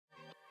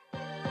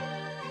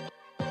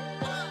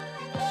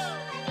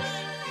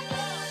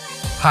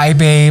Hi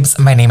babes,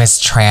 my name is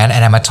Tran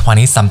and I'm a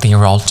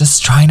 20-something-year-old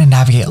just trying to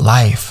navigate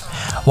life.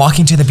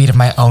 Walking to the beat of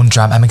my own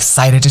drum, I'm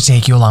excited to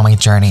take you along my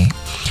journey,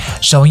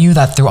 showing you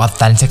that through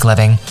authentic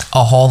living,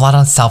 a whole lot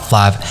of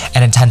self-love,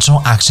 and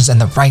intentional actions in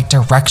the right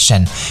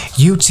direction,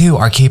 you too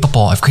are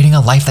capable of creating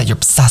a life that you're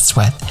obsessed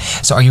with.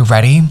 So are you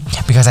ready?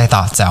 Because I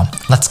thought so.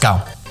 Let's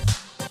go.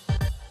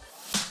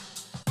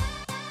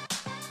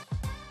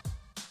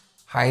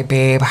 Hi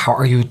babe, how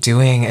are you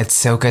doing? It's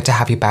so good to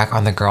have you back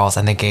on The Girls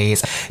and the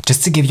Gays.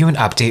 Just to give you an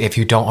update, if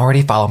you don't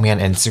already follow me on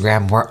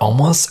Instagram, we're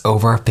almost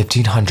over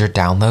 1,500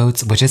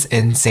 downloads, which is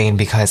insane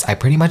because I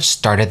pretty much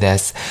started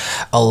this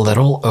a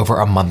little over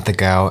a month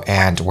ago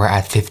and we're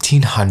at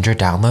 1,500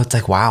 downloads.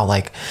 Like, wow,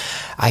 like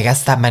I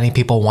guess that many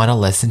people want to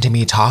listen to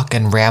me talk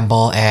and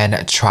ramble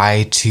and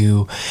try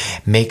to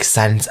make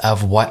sense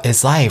of what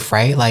is life,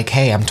 right? Like,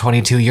 hey, I'm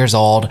 22 years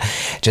old,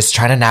 just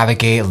trying to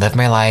navigate, live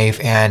my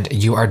life, and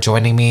you are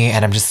joining me,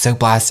 and I'm just so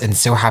blessed and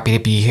so happy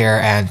to be here,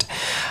 and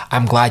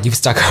I'm glad you've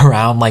stuck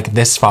around like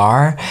this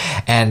far,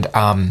 and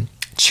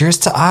cheers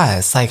to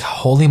us. Like,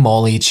 holy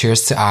moly,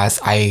 cheers to us.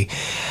 I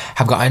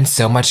have gotten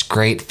so much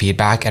great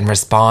feedback and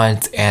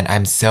response, and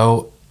I'm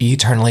so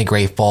eternally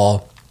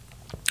grateful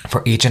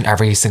for each and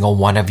every single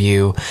one of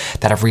you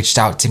that have reached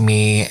out to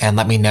me and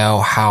let me know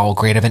how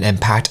great of an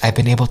impact I've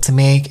been able to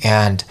make.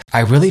 And I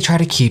really try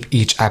to keep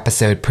each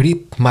episode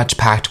pretty much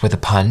packed with a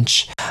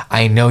punch.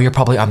 I know you're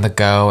probably on the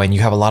go and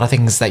you have a lot of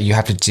things that you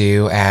have to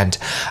do, and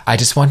I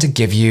just want to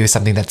give you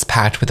something that's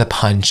packed with a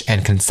punch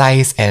and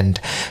concise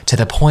and to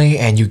the point,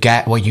 and you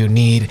get what you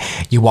need.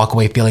 You walk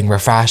away feeling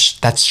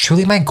refreshed. That's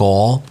truly my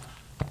goal.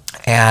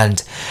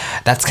 And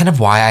that's kind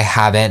of why I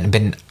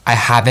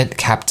haven't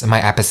kept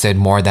my episode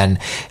more than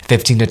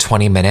 15 to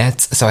 20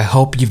 minutes. So I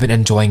hope you've been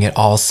enjoying it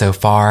all so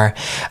far.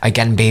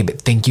 Again, babe,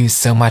 thank you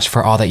so much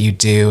for all that you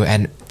do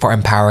and for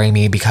empowering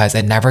me, because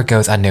it never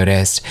goes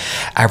unnoticed.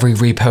 Every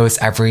repost,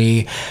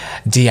 every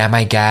DM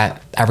I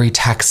get, every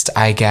text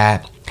I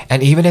get,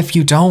 and even if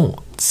you don't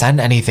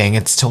send anything,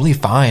 it's totally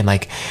fine.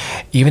 Like,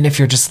 even if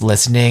you're just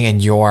listening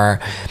and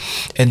you're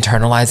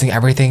internalizing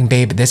everything,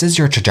 babe, this is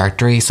your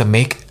trajectory. So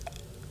make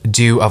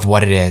do of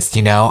what it is.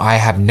 You know, I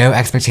have no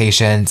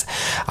expectations.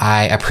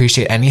 I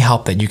appreciate any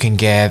help that you can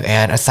give.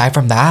 And aside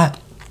from that,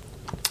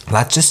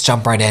 let's just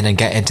jump right in and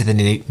get into the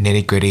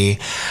nitty gritty.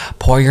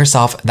 Pour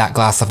yourself that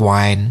glass of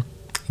wine,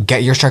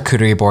 get your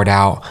charcuterie board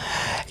out,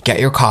 get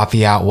your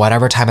coffee out,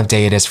 whatever time of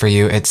day it is for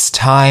you. It's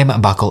time.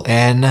 Buckle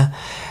in,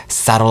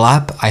 settle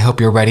up. I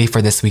hope you're ready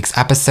for this week's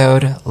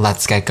episode.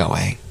 Let's get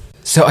going.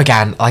 So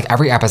again, like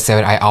every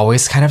episode, I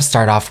always kind of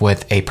start off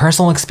with a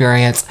personal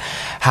experience,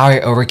 how I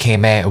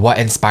overcame it, what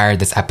inspired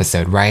this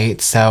episode,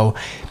 right? So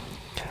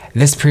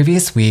this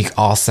previous week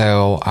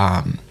also,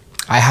 I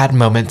had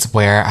moments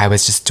where I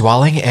was just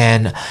dwelling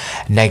in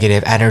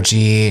negative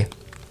energy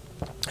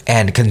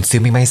and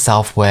consuming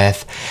myself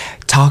with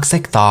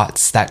toxic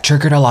thoughts that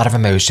triggered a lot of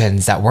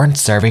emotions that weren't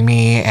serving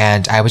me.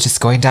 And I was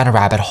just going down a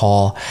rabbit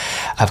hole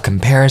of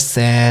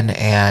comparison,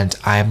 and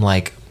I'm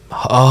like,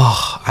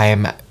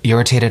 I'm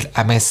irritated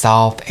at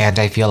myself, and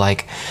I feel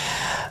like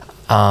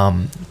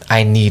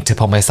I need to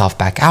pull myself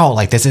back out.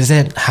 Like, this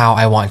isn't how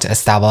I want to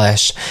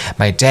establish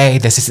my day.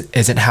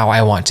 Isn't how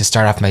I want to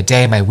start off my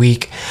day, my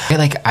week.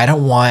 Like, I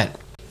don't want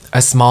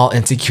a small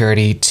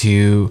insecurity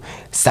to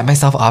set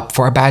myself up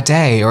for a bad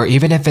day, or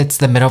even if it's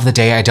the middle of the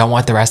day, I don't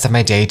want the rest of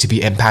my day to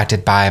be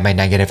impacted by my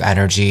negative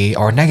energy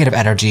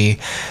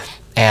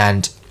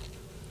and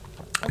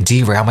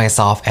derail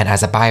myself, and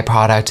as a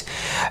byproduct,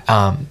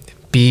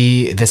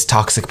 be this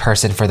toxic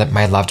person for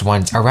my loved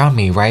ones around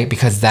me, right?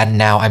 Because then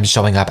now I'm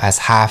showing up as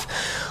half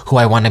who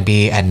I want to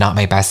be and not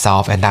my best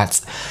self. And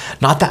that's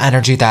not the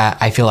energy that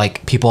I feel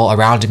like people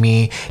around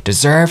me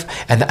deserve,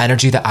 and the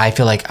energy that I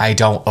feel like I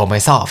don't owe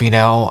myself. You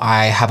know,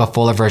 I have a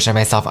fuller version of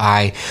myself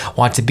I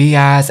want to be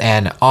as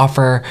and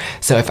offer.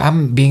 So if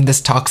I'm being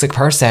this toxic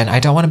person, I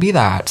don't want to be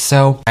that.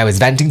 So I was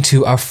venting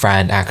to a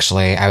friend,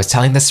 actually. I was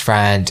telling this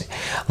friend,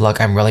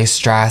 look, I'm really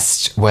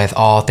stressed with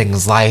all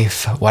things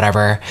life,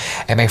 whatever.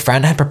 And my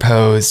friend had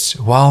proposed,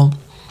 well,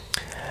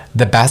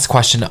 the best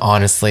question,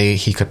 honestly,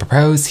 he could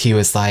propose. He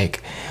was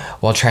like,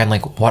 well, Tran,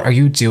 like, what are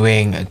you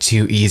doing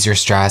to ease your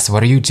stress?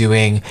 What are you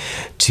doing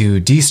to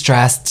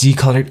de-stress,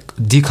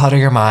 declutter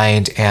your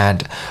mind,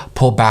 and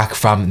pull back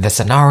from the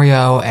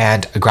scenario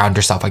and ground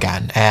yourself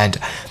again? And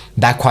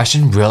that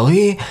question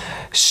really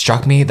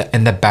struck me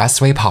in the best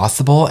way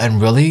possible,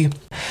 and really,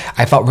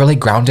 I felt really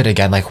grounded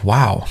again. Like,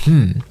 wow,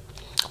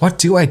 what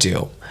do I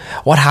do?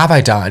 What have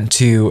I done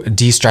to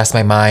de-stress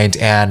my mind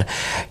and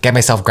get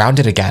myself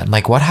grounded again?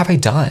 Like, what have I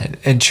done?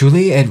 And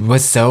truly, it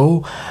was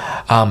so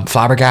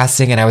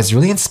flabbergasting, and I was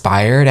really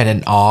inspired and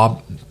in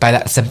awe by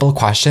that simple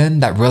question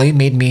that really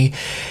made me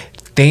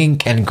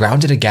think and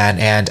grounded again.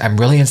 And I'm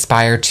really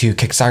inspired to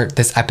kickstart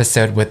this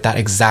episode with that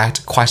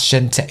exact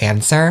question to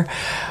answer.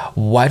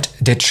 What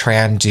did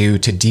Tran do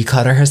to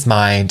declutter his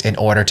mind in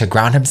order to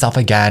ground himself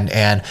again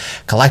and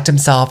collect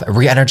himself,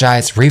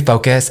 re-energize,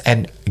 refocus,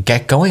 and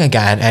get going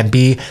again and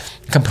be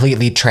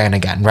completely Tran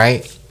again,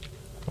 right?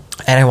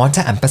 And I want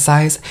to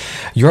emphasize,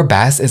 your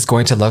best is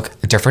going to look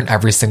different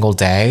every single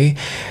day.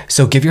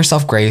 So give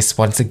yourself grace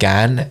once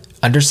again.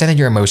 Understand that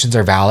your emotions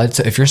are valid.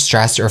 So if you're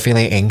stressed or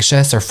feeling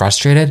anxious or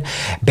frustrated,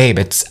 babe,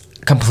 it's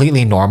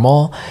completely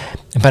normal.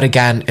 But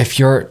again, if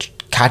you're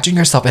catching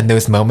yourself in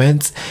those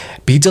moments,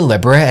 be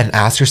deliberate and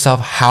ask yourself,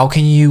 how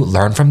can you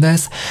learn from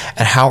this?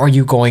 And how are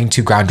you going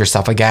to ground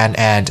yourself again?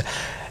 And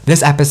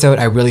this episode,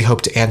 I really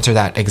hope to answer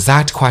that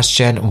exact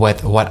question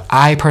with what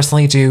I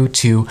personally do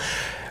to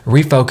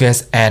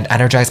refocus and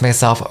energize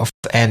myself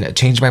and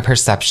change my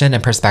perception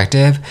and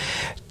perspective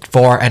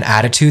for an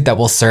attitude that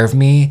will serve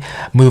me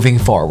moving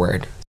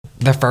forward.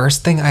 The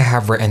first thing I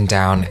have written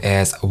down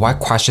is, what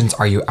questions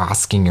are you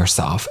asking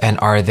yourself? And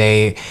are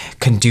they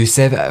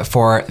conducive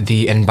for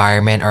the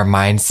environment or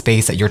mind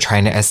space that you're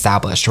trying to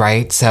establish,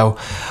 right? So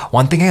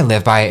one thing I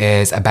live by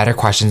is better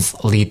questions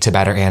lead to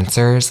better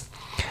answers.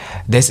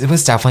 This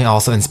was definitely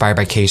also inspired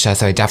by Keisha,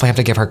 so I definitely have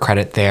to give her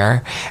credit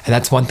there. And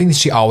that's one thing that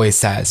she always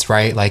says,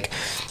 right? Like,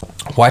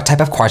 what type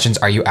of questions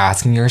are you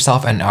asking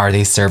yourself and are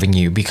they serving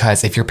you?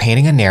 Because if you're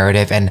painting a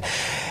narrative and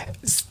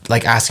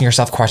like asking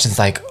yourself questions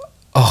like,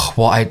 oh,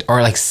 well,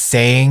 or like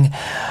saying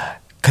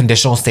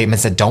conditional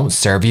statements that don't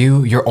serve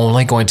you, you're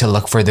only going to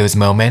look for those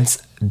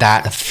moments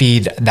that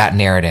feed that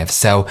narrative.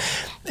 So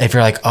if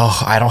you're like,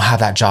 oh, I don't have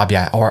that job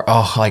yet, or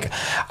oh, like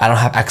I don't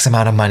have X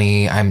amount of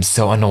money, I'm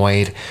so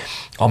annoyed.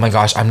 Oh my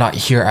gosh, I'm not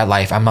here at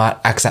life. I'm not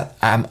X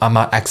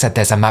at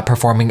this. I'm not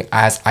performing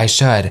as I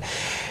should.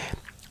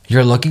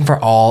 You're looking for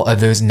all of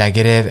those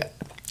negative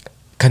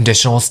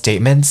conditional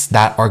statements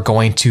that are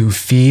going to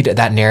feed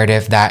that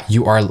narrative that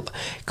you are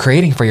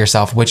creating for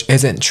yourself, which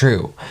isn't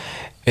true.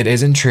 It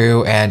isn't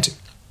true, and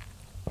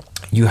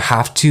you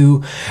have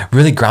to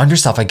really ground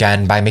yourself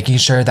again by making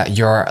sure that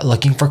you're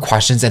looking for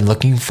questions and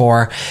looking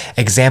for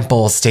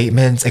examples,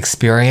 statements,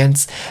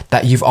 experience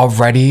that you've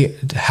already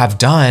have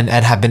done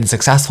and have been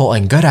successful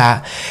and good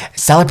at.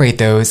 Celebrate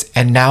those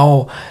and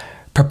now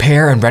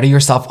prepare and ready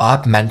yourself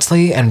up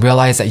mentally and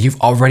realize that you've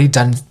already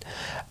done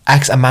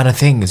X amount of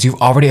things.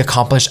 You've already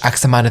accomplished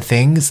X amount of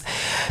things.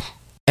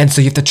 And so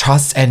you have to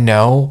trust and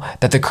know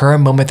that the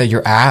current moment that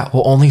you're at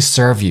will only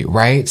serve you,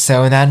 right?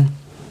 So then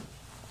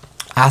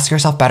ask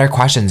yourself better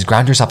questions,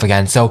 ground yourself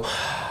again. So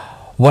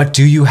what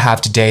do you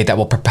have today that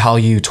will propel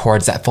you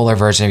towards that fuller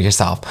version of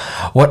yourself?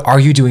 What are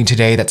you doing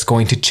today that's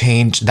going to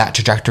change that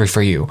trajectory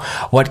for you?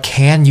 What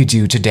can you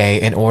do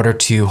today in order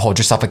to hold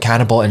yourself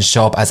accountable and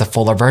show up as a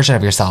fuller version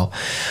of yourself?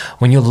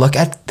 When you look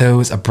at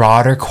those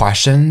broader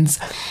questions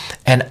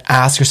and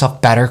ask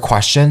yourself better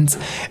questions,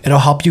 it'll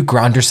help you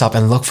ground yourself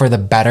and look for the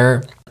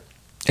better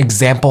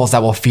examples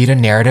that will feed a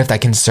narrative that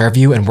can serve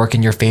you and work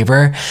in your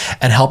favor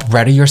and help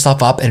ready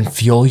yourself up and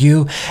fuel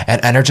you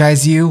and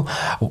energize you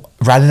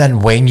rather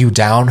than weighing you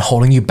down,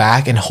 holding you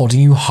back and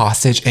holding you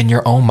hostage in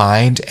your own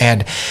mind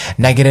and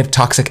negative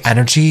toxic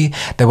energy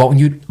that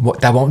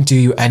won't do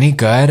you any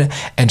good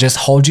and just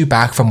hold you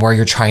back from where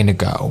you're trying to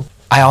go.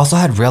 I also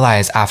had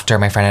realized after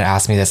my friend had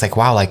asked me this, like,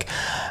 wow, like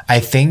I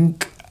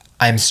think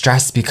I'm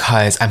stressed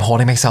because I'm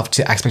holding myself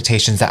to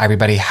expectations that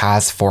everybody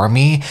has for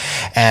me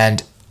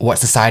and what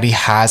society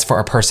has for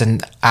a person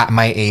at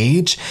my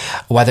age,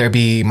 whether it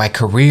be my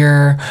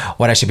career,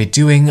 what I should be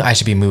doing, I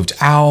should be moved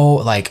out,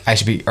 like I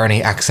should be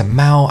earning X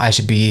amount, I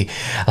should be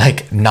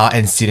like not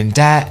in student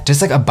debt,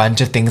 just like a bunch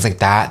of things like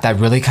that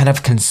really kind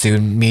of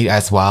consumed me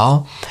as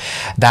well.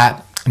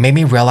 That made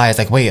me realize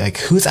like, wait, like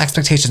whose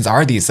expectations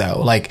are these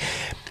though? Like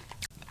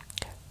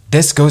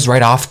this goes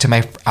right off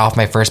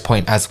my first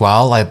point as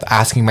well, like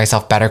asking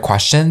myself better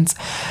questions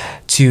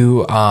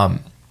to,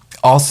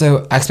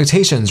 also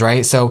expectations,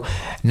 right? So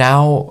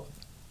now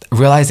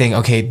realizing,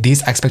 okay,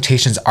 these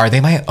expectations, are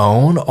they my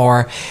own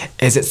or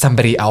is it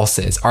somebody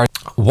else's? Or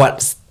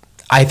what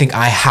I think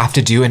I have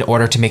to do in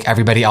order to make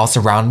everybody else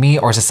around me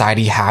or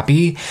society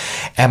happy?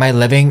 Am I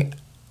living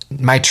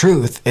my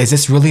truth? Is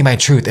this really my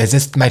truth? Is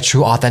this my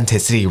true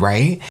authenticity,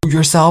 right?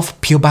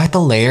 Yourself, peel back the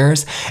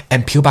layers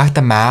and peel back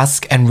the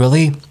mask and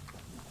really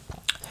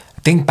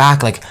think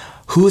back, like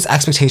whose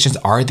expectations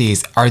are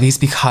these? Are these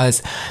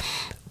because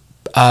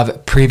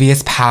of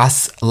previous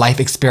past life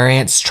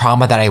experience,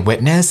 trauma that I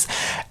witnessed,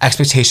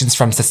 expectations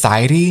from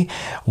society?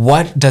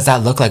 What does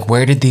that look like?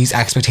 Where did these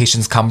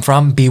expectations come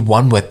from? Be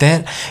one with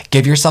it.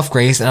 Give yourself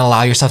grace and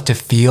allow yourself to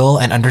feel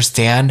and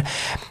understand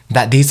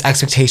that these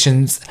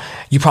expectations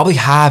you probably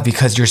have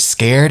because you're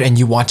scared and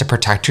you want to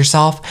protect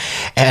yourself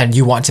and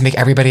you want to make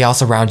everybody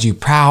else around you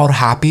proud,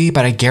 happy.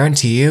 But I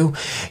guarantee you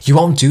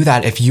won't do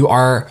that if you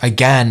are,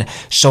 again,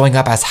 showing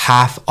up as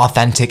half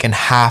authentic and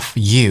half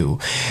you.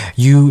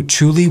 You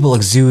truly will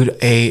exude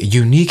a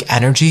unique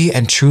energy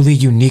and truly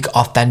unique,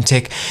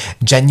 authentic,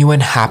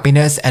 genuine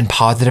happiness and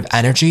positive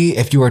energy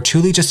if you are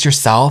truly just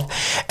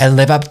yourself and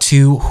live up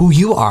to who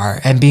you are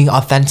and being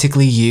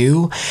authentically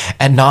you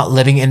and not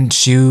living in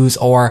shoes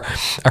or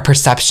a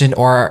perception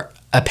or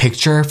a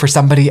picture for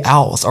somebody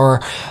else, or,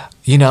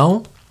 you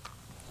know?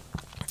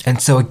 And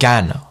so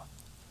again,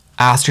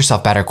 ask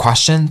yourself better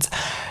questions,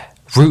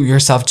 root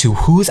yourself to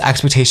whose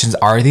expectations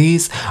are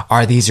these?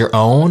 Are these your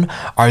own?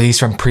 Are these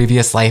from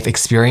previous life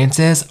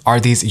experiences? Are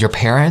these your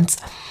parents?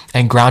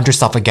 And ground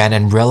yourself again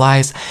and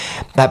realize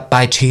that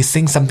by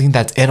chasing something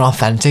that's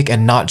inauthentic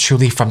and not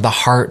truly from the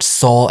heart,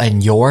 soul,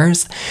 and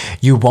yours,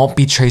 you won't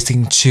be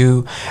achieving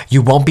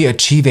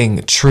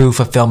true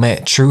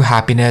fulfillment, true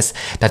happiness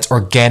that's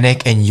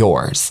organic and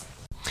yours.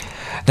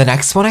 The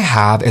next one I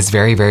have is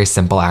very, very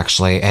simple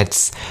actually.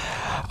 It's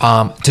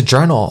to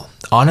journal.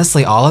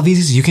 Honestly, all of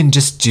these you can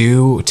just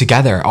do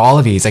together. All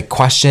of these, like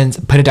questions,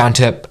 put pen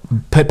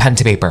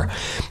to paper.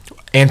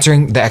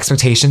 Answering the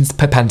expectations,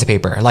 put pen to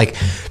paper. Like,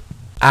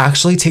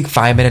 actually take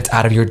 5 minutes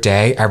out of your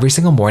day every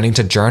single morning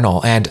to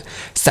journal and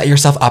set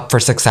yourself up for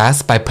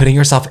success by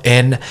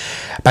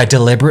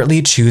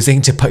deliberately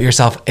choosing to put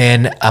yourself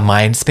in a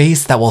mind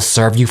space that will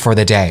serve you for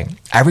the day.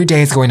 Every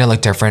day is going to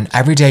look different.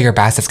 Every day your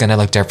best is going to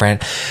look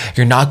different.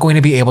 You're not going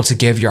to be able to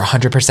give your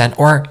 100%,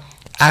 or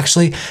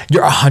actually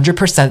your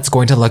 100% is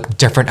going to look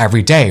different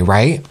every day,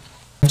 right?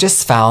 I've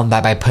just found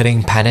that by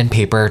putting pen and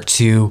paper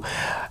to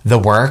the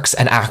works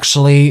and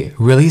actually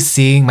really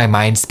seeing my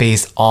mind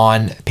space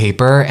on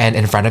paper and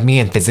in front of me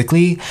and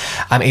physically,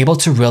 I'm able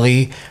to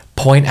really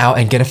point out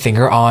and get a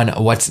finger on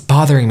what's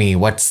bothering me,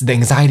 what's the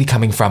anxiety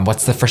coming from,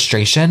 what's the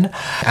frustration.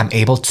 I'm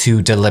able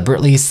to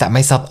deliberately set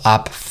myself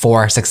up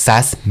for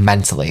success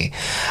mentally.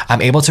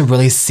 I'm able to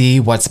really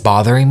see what's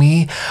bothering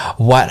me,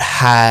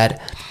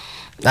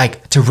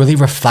 to really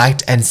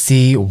reflect and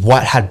see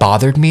what had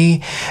bothered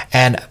me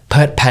and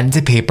put pen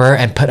to paper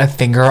and put a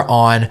finger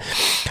on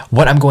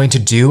what I'm going to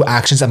do,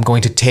 actions I'm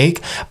going to take,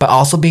 but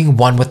also being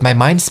one with my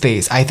mind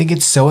space. I think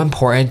it's so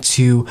important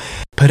to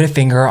put a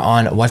finger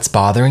on what's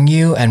bothering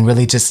you and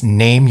really just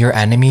name your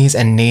enemies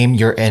and name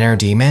your inner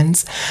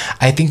demons.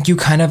 I think you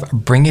kind of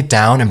bring it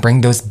down and bring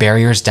those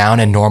barriers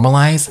down and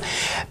normalize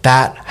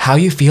that how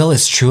you feel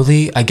is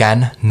truly,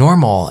 again,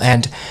 normal.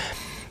 And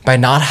by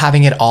not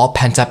having it all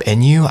pent up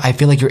in you, I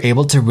feel like you're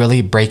able to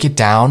really break it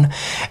down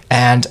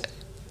and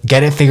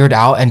get it figured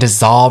out and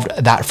dissolve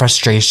that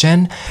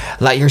frustration.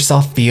 Let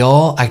yourself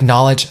feel,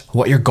 acknowledge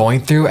what you're going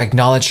through,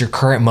 acknowledge your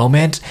current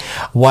moment,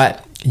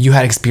 what you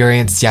had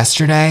experienced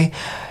yesterday.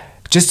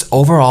 Just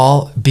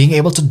overall, being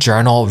able to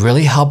journal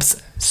really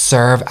helps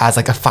serve as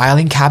like a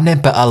filing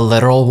cabinet, but a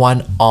literal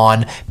one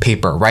on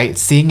paper, right?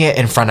 Seeing it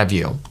in front of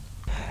you.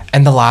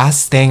 And the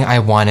last thing I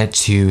wanted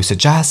to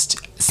suggest,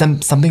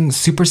 something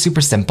super, super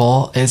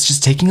simple, is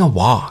just taking a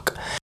walk.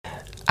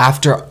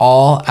 After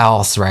all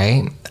else,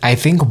 right? I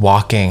think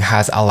walking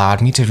has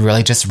allowed me to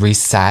really just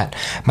reset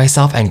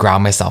myself and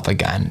ground myself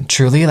again.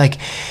 Truly, like,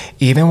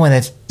 even when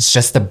it's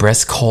just the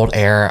brisk cold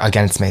air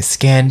against my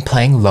skin,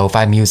 playing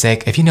lo-fi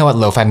music. If you know what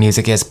lo-fi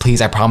music is,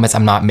 please, I promise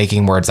I'm not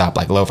making words up.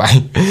 Like,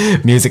 lo-fi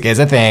music is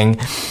a thing.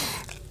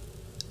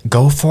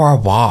 Go for a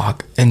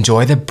walk.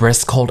 Enjoy the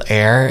brisk cold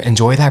air.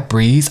 Enjoy that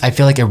breeze. I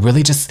feel like it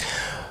really just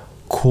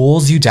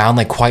cools you down,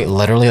 like quite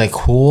literally, like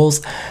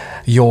cools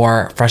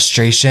your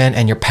frustration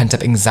and your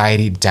pent-up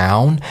anxiety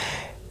down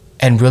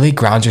and really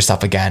grounds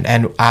yourself again.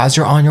 And as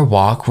you're on your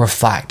walk,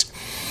 reflect.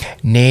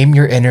 Name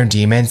your inner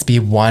demons. Be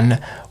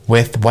one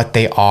with what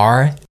they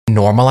are.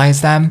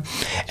 Normalize them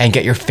and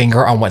get your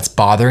finger on what's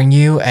bothering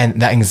you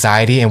and the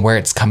anxiety and where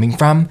it's coming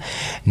from.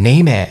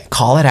 Name it,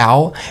 call it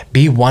out,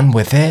 be one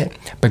with it,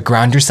 but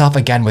ground yourself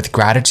again with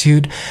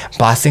gratitude,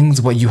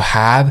 blessings, what you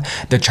have,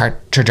 the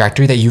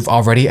trajectory that you've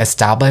already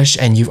established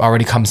and you've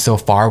already come so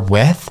far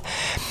with.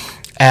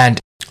 And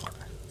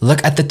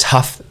look at the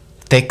tough,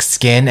 thick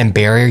skin and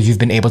barrier you've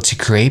been able to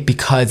create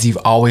because you've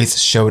always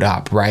showed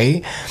up,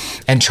 right?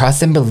 And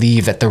trust and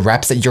believe that the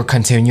reps that you're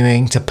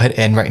continuing to put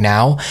in right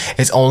now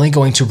is only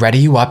going to ready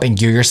you up and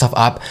gear yourself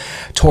up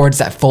towards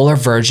that fuller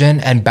version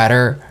and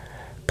better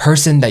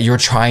person that you're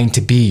trying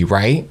to be,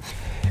 right?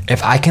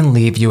 If I can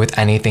leave you with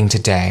anything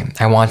today,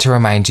 I want to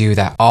remind you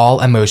that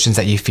all emotions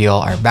that you feel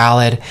are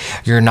valid.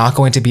 You're not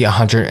going to be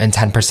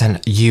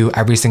 110% you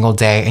every single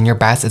day, and your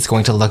best is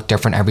going to look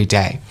different every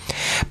day.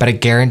 But I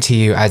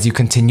guarantee you, as you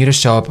continue to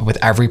show up with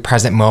every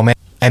present moment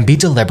and be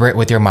deliberate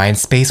with your mind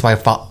space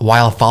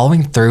while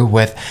following through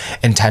with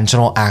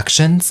intentional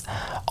actions,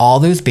 all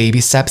those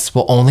baby steps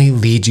will only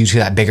lead you to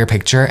that bigger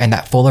picture and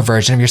that fuller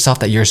version of yourself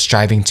that you're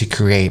striving to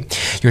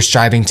create, you're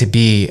striving to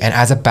be. And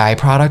as a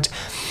byproduct,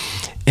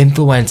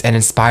 influence and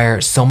inspire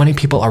so many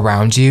people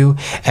around you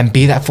and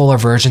be that fuller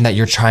version that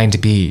you're trying to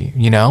be,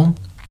 you know?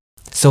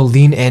 So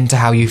lean into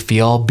how you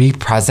feel, be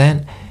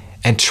present,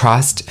 and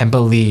trust and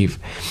believe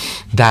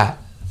that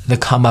the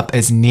come up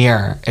is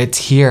near. It's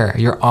here.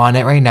 You're on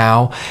it right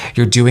now.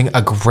 You're doing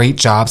a great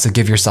job, so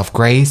give yourself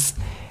grace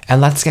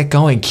and let's get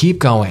going. Keep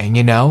going,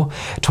 you know?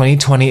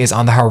 2020 is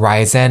on the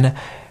horizon.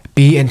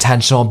 Be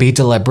intentional, be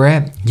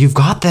deliberate. You've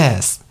got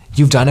this.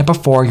 You've done it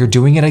before, you're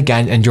doing it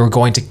again, and you're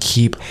going to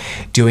keep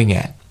doing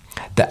it.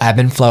 The ebb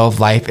and flow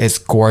of life is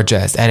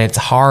gorgeous, and it's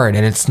hard,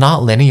 and it's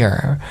not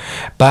linear.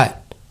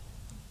 But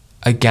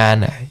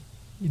again,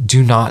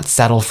 do not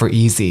settle for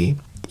easy.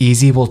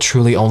 Easy will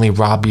truly only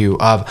rob you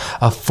of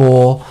a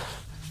full,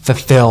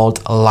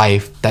 fulfilled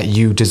life that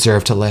you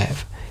deserve to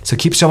live. So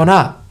keep showing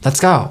up.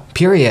 Let's go.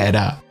 Period.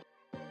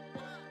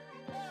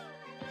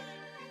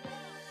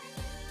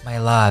 My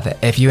love,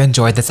 if you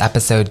enjoyed this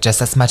episode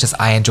just as much as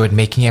I enjoyed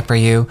making it for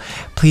you,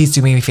 please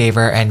do me a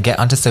favor and get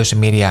onto social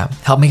media.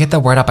 Help me get the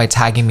word out by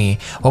tagging me.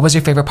 What was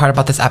your favorite part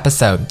about this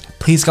episode?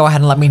 Please go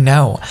ahead and let me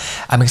know.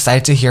 I'm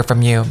excited to hear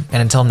from you.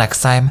 And until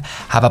next time,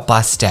 have a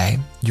blessed day.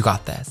 You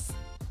got this.